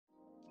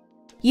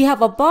You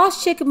have a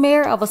boss chick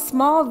mayor of a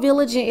small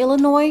village in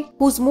Illinois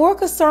who's more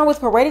concerned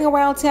with parading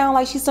around town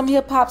like she's some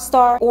hip-hop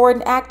star or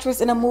an actress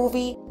in a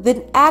movie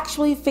than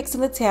actually fixing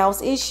the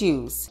town's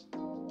issues.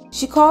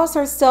 She calls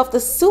herself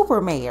the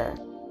super mayor.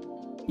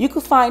 You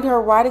can find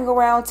her riding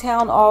around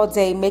town all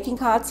day making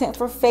content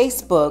for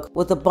Facebook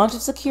with a bunch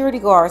of security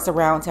guards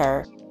around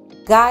her.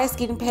 Guys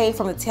getting paid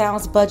from the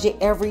town's budget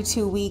every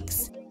 2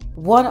 weeks.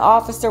 One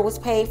officer was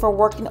paid for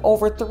working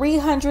over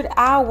 300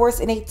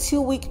 hours in a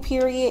 2-week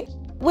period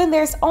when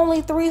there's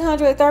only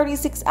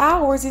 336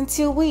 hours in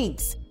 2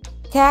 weeks.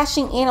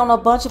 Cashing in on a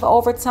bunch of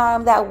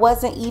overtime that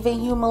wasn't even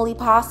humanly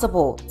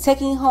possible,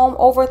 taking home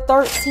over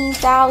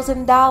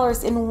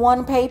 $13,000 in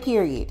one pay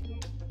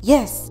period.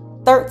 Yes,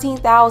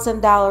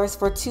 $13,000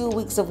 for 2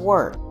 weeks of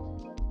work.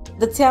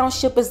 The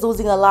township is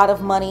losing a lot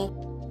of money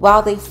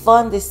while they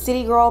fund this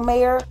city girl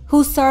mayor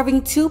who's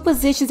serving 2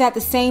 positions at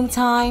the same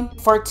time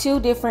for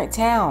 2 different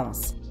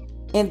towns.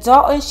 In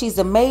Dalton, she's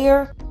a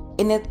mayor,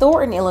 and in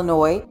Thornton,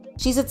 Illinois,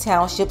 she's a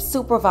township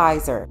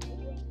supervisor.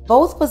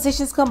 Both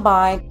positions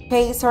combined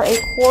pays her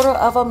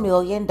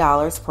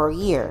 $250,000 per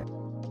year.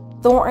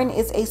 Thornton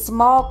is a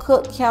small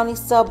Cook County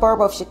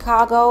suburb of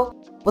Chicago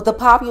with a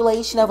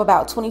population of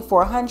about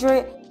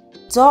 2,400.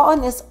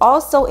 Dalton is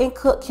also in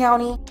Cook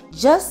County,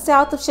 just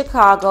south of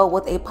Chicago,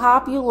 with a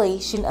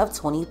population of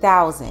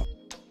 20,000.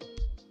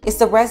 It's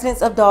the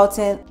residents of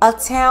Dalton, a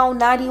town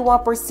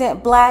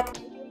 91% Black,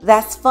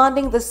 that's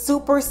funding the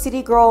super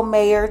city girl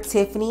mayor,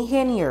 Tiffany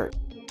Henyard.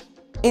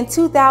 In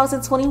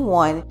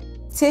 2021,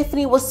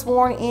 Tiffany was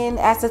sworn in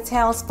as the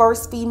town's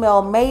first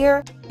female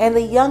mayor and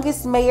the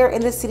youngest mayor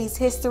in the city's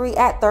history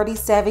at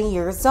 37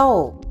 years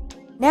old.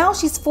 Now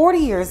she's 40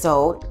 years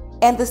old,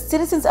 and the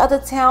citizens of the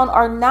town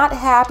are not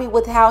happy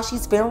with how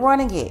she's been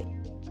running it.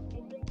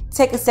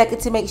 Take a second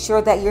to make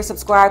sure that you're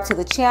subscribed to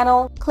the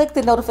channel. Click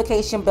the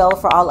notification bell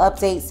for all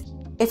updates.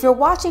 If you're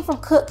watching from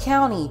Cook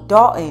County,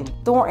 Dalton,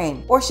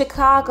 Thornton, or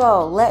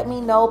Chicago, let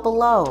me know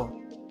below.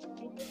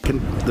 Can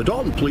the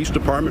Dalton Police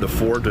Department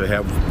afford to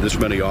have this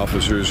many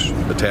officers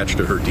attached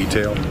to her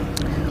detail?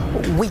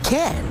 We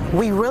can.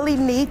 We really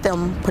need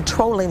them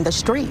patrolling the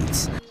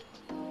streets.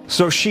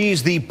 So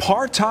she's the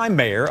part-time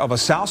mayor of a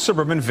south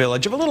suburban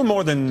village of a little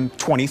more than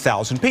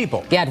 20,000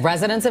 people. Yet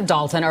residents of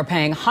Dalton are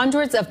paying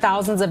hundreds of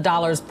thousands of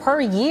dollars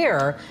per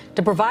year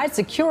to provide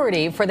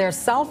security for their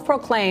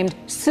self-proclaimed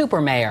super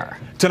mayor.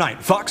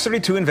 Tonight, Fox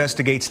 32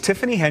 investigates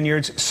Tiffany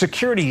Henyard's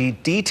security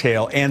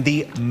detail and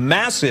the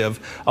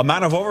massive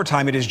amount of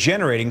overtime it is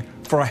generating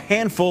for a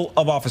handful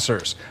of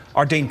officers.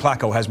 Our Dane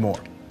Placco has more.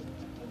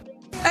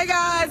 Hey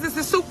guys, this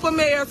is Super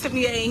Mayor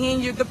Tiffany A.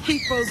 Henyard, the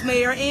People's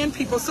Mayor and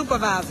People's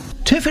Supervisor.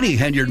 Tiffany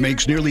Henyard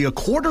makes nearly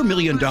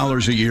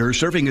 $250,000 a year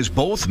serving as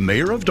both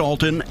mayor of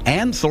Dalton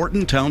and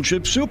Thornton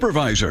Township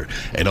supervisor,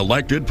 an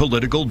elected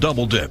political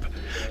double dip.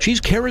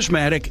 She's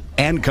charismatic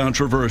and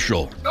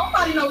controversial.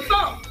 Nobody knows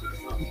something.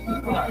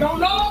 Don't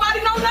nobody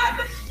know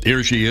nothing.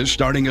 Here she is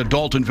starting a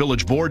Dalton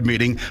Village board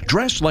meeting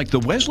dressed like the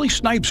Wesley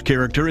Snipes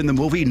character in the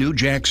movie New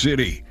Jack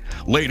City.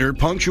 Later,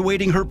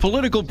 punctuating her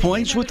political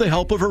points with the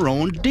help of her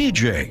own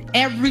DJ.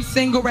 Every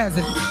single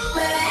resident.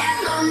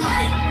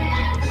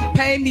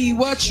 Pay me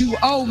what you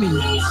owe me.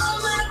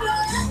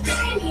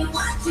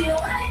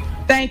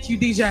 Thank you,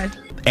 DJ.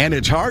 And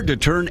it's hard to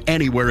turn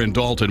anywhere in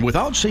Dalton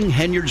without seeing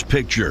Henyard's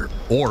picture,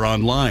 or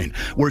online,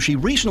 where she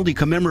recently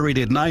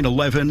commemorated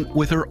 9/11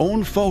 with her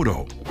own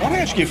photo. I want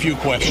to ask you a few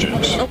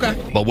questions. Okay.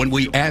 But when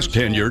we asked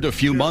Henyard a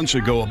few months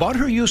ago about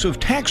her use of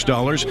tax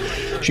dollars,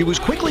 she was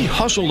quickly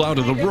hustled out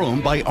of the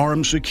room by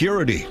armed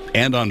security.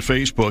 And on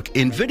Facebook,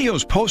 in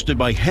videos posted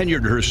by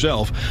Henyard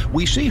herself,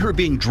 we see her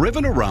being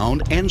driven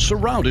around and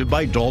surrounded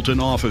by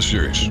Dalton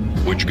officers,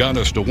 which got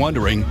us to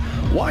wondering,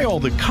 why all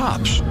the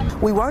cops?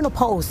 We weren't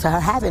opposed to her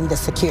having the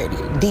security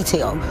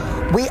detail.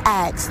 We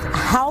asked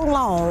how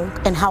long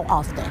and how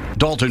often.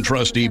 Dalton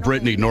trustee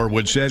Brittany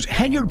Norwood says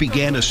Henyard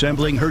began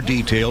assembling her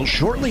detail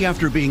shortly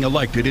after being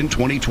elected in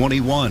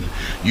 2021,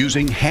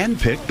 using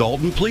hand-picked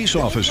Dalton police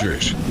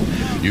officers.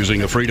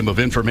 Using a Freedom of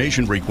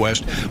Information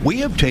request,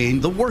 we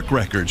obtained the work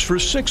records for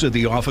 6 of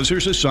the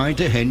officers assigned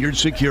to Henyard's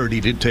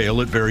security detail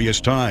at various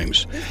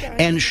times,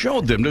 and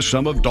showed them to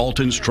some of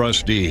Dalton's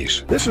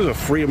trustees. This is a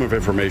Freedom of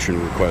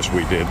Information request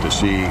we did to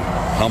see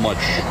how much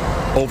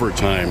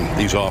overtime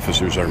these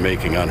officers are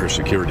making on her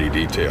security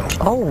detail.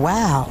 Oh,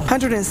 wow.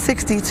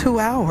 162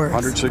 hours.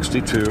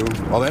 162.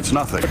 Well, that's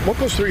nothing. What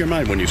goes through your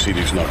mind when you see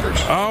these numbers?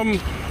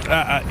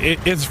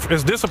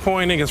 It's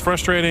disappointing. It's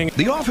frustrating.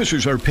 The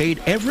officers are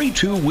paid every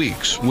 2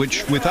 weeks,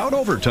 which without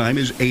overtime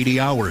is 80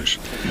 hours.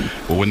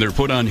 But when they're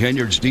put on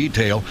Henyard's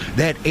detail,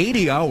 that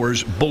 80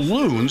 hours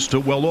balloons to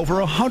well over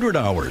 100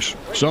 hours,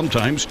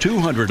 sometimes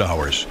 200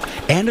 hours.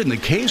 And in the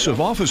case of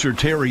Officer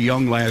Terry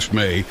Young last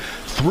May,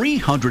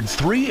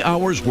 303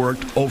 hours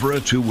worked over a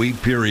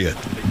 2-week period.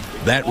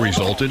 That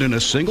resulted in a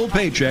single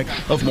paycheck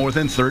of more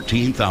than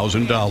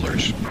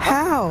 $13,000.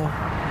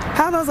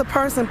 How does a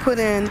person put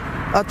in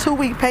a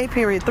 2-week pay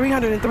period,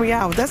 303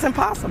 hours? That's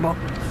impossible.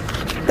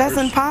 That's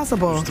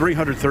impossible. It's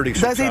 336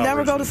 Does he hours.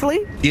 never go to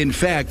sleep? In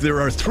fact, there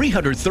are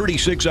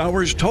 336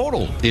 hours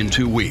total in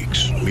 2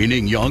 weeks,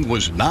 meaning Young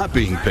was not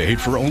being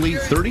paid for only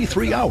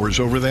 33 hours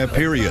over that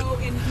period.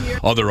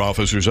 Other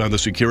officers on the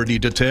security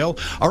detail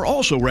are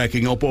also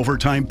racking up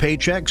overtime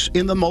paychecks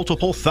in the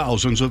multiple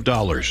thousands of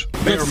dollars.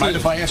 Mayor, mind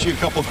if I ask you a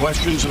couple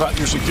questions about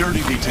your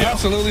security detail?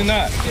 Absolutely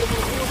not.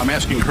 I'm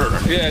asking her.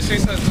 Yeah, she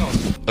says no.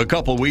 A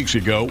couple weeks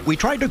ago, we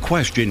tried to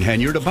question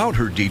Henyard about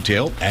her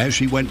detail as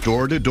she went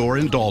door to door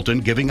in Dalton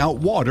giving out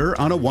water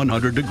on a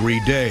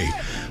 100-degree day,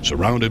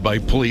 surrounded by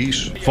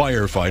police,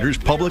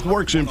 firefighters, public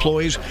works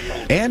employees,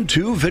 and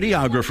 2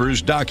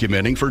 videographers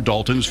documenting for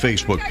Dalton's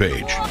Facebook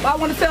page. I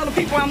want to tell the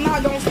people I'm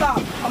not going to stop.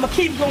 I'm going to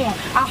keep going.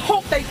 I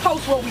hope they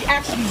post what we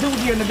actually do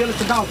here in the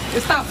village of Dalton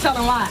and stop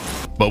telling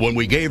lies. But when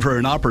we gave her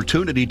an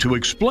opportunity to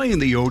explain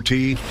the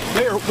OT,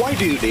 Mayor, why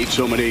do you need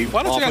so many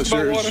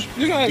officers,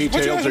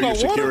 details, or your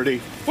security?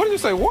 What did you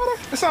say, water?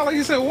 It sounded like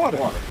you said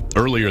water.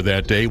 earlier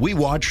that day, we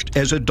watched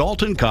as a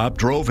Dalton cop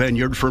drove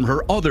Henyard from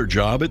her other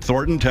job at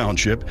Thornton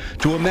Township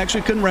to a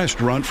Mexican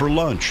restaurant for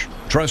lunch.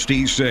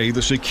 Trustees say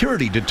the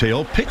security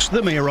detail picks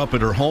the mayor up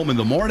at her home in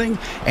the morning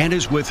and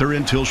is with her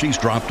until she's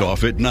dropped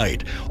off at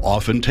night,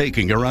 often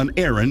taking her on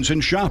errands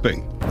and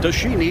shopping. Does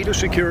she need a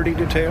security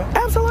detail?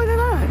 Absolutely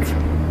not.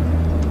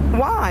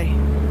 Why?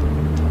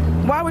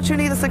 Why would you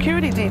need a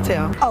security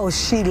detail? Oh,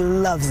 she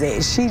loves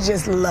it. She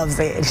just loves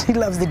it. She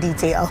loves the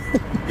detail.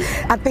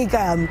 I think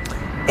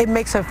it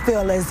makes her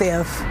feel as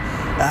if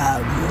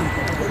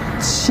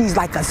she's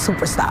like a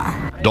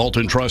superstar.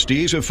 Dalton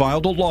trustees have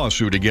filed a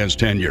lawsuit against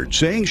Henyard,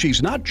 saying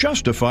she's not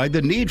justified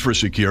the need for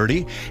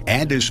security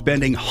and is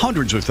spending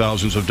hundreds of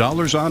thousands of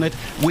dollars on it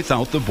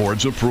without the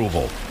board's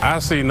approval. I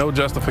see no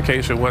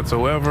justification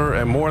whatsoever,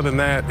 and more than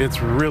that,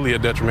 it's really a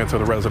detriment to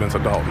the residents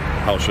of Dalton.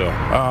 How so?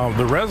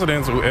 The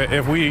residents,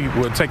 if we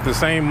would take the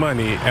same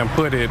money and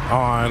put it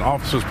on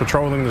officers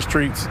patrolling the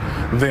streets,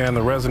 then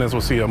the residents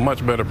will see a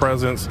much better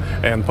presence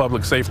and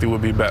public safety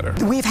would be better.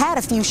 We've had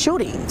a few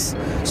shootings,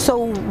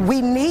 so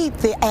we need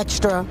the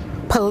extra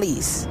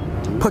police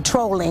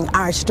patrolling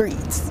our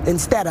streets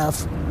instead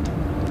of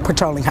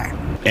patrolling her.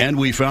 And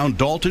we found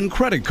Dalton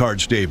credit card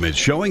statements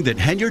showing that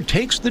Henyard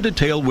takes the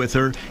detail with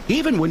her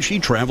even when she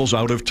travels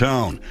out of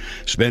town,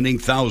 spending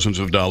thousands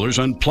of dollars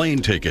on plane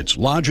tickets,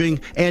 lodging,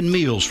 and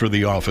meals for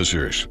the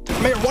officers.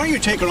 Mayor, why are you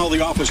taking all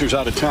the officers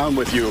out of town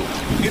with you?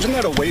 Isn't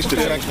that a waste of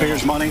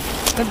taxpayers' money?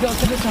 Let's go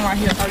to this one right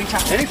here,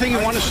 30 Anything you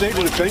want to say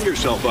to defend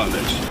yourself on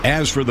this?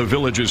 As for the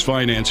village's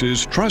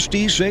finances,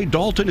 trustees say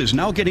Dalton is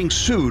now getting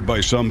sued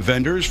by some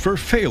vendors for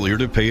failure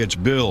to pay its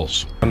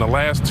bills. In the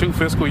last 2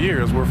 fiscal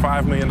years, we're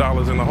 $5 million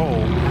in the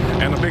hole,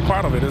 and a big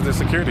part of it is the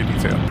security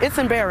detail. It's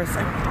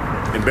embarrassing.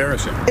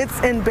 Embarrassing? It's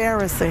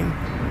embarrassing.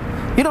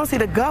 You don't see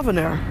the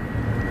governor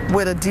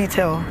with a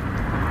detail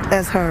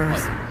as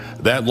hers.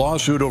 That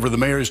lawsuit over the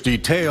mayor's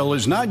detail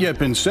has not yet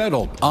been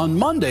settled. On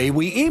Monday,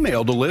 we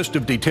emailed a list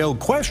of detailed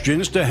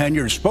questions to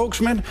Henyard's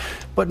spokesman,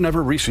 but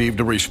never received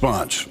a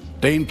response.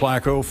 Dane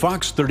Placco,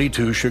 Fox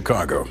 32,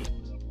 Chicago.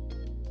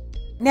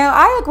 Now,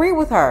 I agree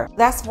with her.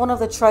 That's one of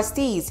the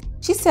trustees.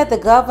 She said the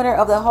governor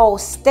of the whole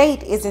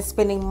state isn't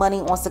spending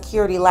money on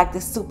security like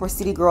the super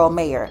city girl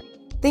mayor.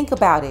 Think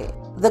about it.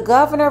 The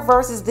governor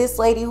versus this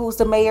lady who's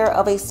the mayor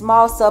of a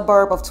small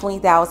suburb of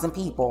 20,000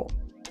 people.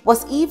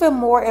 What's even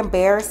more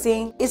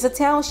embarrassing is the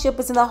township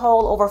is in the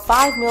hole over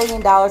 $5 million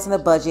in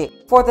the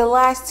budget for the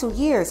last 2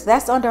 years.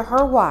 That's under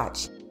her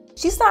watch.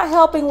 She's not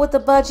helping with the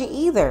budget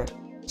either.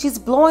 She's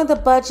blowing the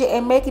budget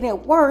and making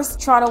it worse,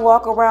 trying to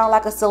walk around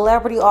like a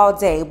celebrity all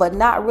day, but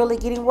not really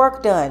getting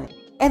work done.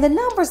 And the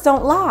numbers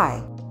don't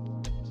lie.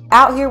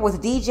 Out here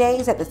with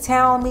DJs at the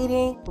town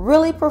meeting,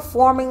 really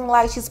performing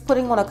like she's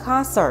putting on a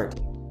concert.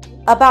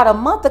 About a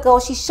month ago,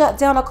 she shut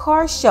down a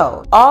car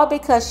show, all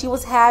because she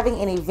was having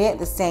an event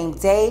the same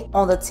day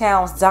on the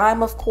town's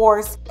dime, of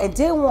course, and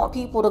didn't want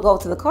people to go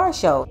to the car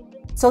show.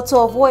 So to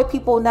avoid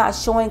people not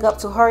showing up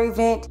to her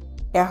event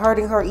and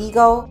hurting her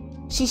ego,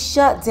 she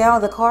shut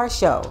down the car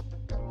show.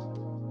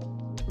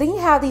 Then you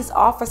have these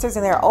officers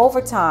in their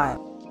overtime.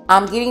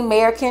 I'm getting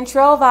Mayor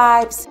Cantrell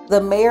vibes,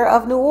 the mayor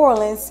of New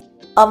Orleans,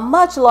 a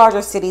much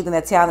larger city than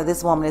the town that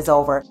this woman is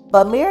over.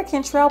 But Mayor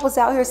Cantrell was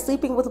out here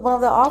sleeping with one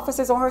of the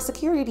officers on her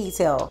security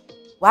detail.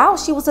 Wow,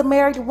 she was a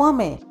married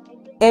woman.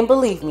 And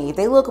believe me,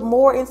 they look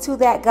more into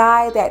that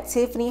guy that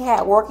Tiffany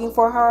had working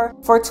for her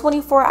for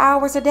 24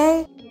 hours a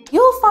day.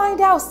 You'll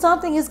find out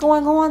something is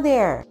going on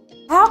there.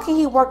 How can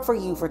he work for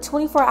you for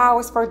 24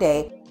 hours per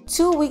day,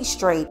 2 weeks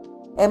straight,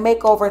 and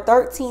make over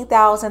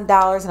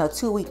 $13,000 in a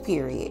 2-week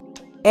period?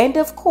 And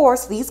of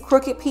course, these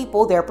crooked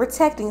people, they're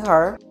protecting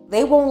her.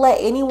 They won't let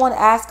anyone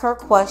ask her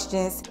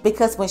questions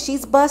because when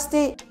she's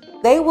busted,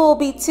 they will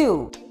be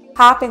too.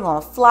 Hopping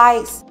on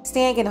flights,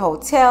 staying in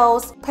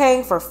hotels,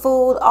 paying for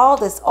food, all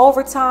this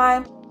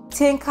overtime,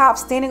 10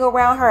 cops standing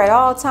around her at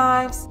all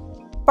times.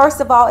 First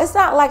of all, it's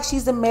not like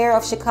she's the mayor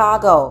of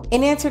Chicago,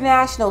 an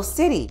international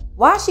city.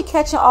 Why is she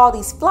catching all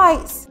these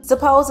flights,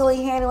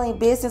 supposedly handling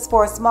business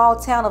for a small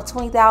town of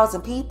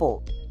 20,000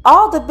 people?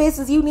 All the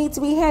business you need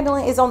to be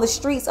handling is on the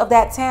streets of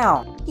that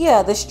town.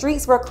 Yeah, the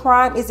streets where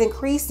crime is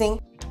increasing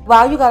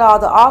while you got all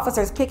the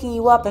officers picking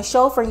you up and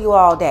chauffeuring you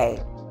all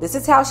day. This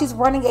is how she's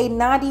running a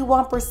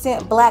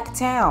 91% black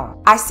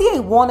town. I see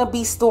a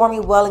wannabe Stormy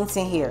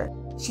Wellington here.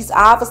 She's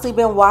obviously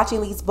been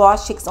watching these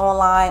boss chicks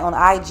online on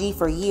IG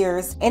for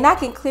years, and I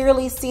can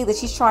clearly see that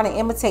she's trying to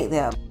imitate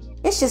them.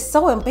 It's just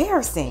so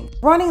embarrassing.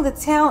 Running the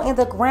town in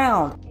the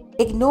ground,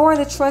 ignoring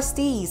the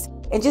trustees,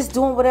 and just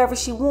doing whatever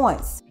she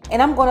wants.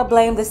 And I'm going to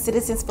blame the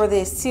citizens for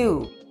this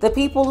too. The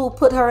people who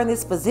put her in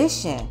this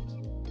position.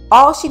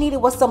 All she needed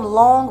was some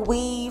long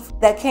weave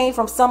that came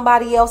from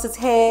somebody else's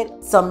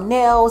head, some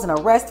nails, an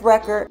arrest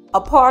record, a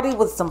party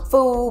with some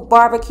food,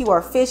 barbecue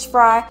or fish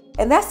fry,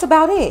 and that's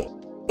about it.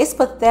 It's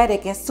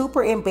pathetic and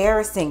super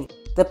embarrassing,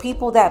 the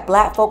people that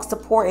black folks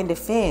support and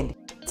defend.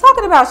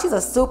 Talking about she's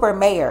a super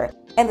mayor.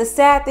 And the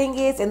sad thing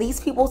is, in these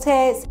people's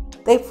heads,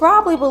 they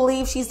probably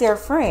believe she's their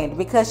friend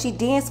because she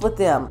danced with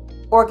them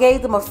or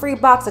gave them a free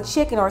box of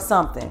chicken or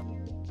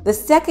something. The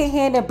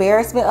secondhand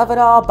embarrassment of it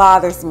all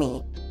bothers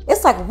me.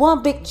 It's like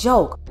one big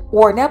joke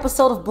or an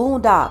episode of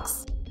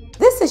Boondocks.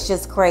 This is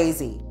just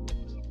crazy.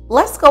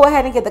 Let's go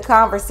ahead and get the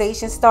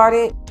conversation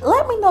started.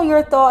 Let me know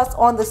your thoughts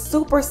on the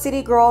super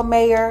city girl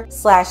mayor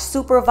 /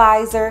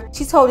 supervisor.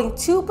 She's holding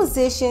 2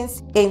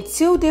 positions in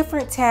 2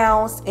 different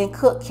towns in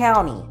Cook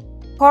County.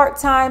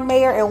 Part-time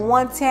mayor in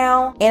one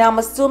town, and I'm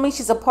assuming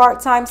she's a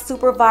part-time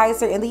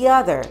supervisor in the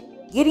other,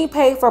 getting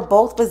paid for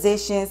both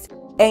positions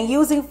and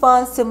using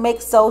funds to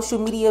make social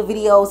media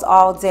videos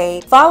all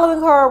day, following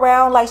her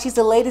around like she's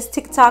the latest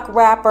TikTok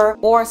rapper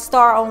or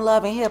star on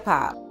Love and Hip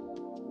Hop.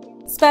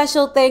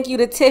 Special thank you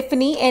to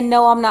Tiffany, and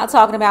no, I'm not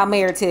talking about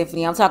Mayor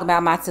Tiffany, I'm talking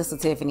about my sister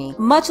Tiffany.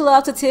 Much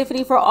love to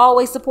Tiffany for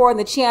always supporting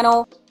the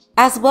channel,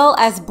 as well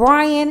as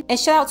Brian, and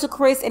shout out to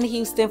Chris in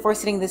Houston for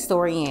sending this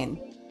story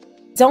in.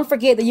 Don't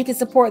forget that you can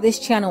support this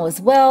channel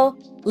as well.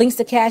 Links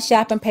to Cash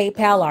App and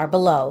PayPal are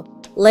below.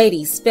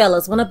 Ladies,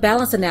 fellas, want a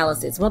balanced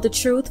analysis, want the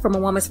truth from a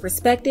woman's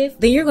perspective?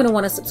 Then you're going to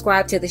want to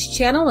subscribe to this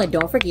channel, and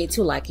don't forget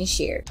to like and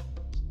share.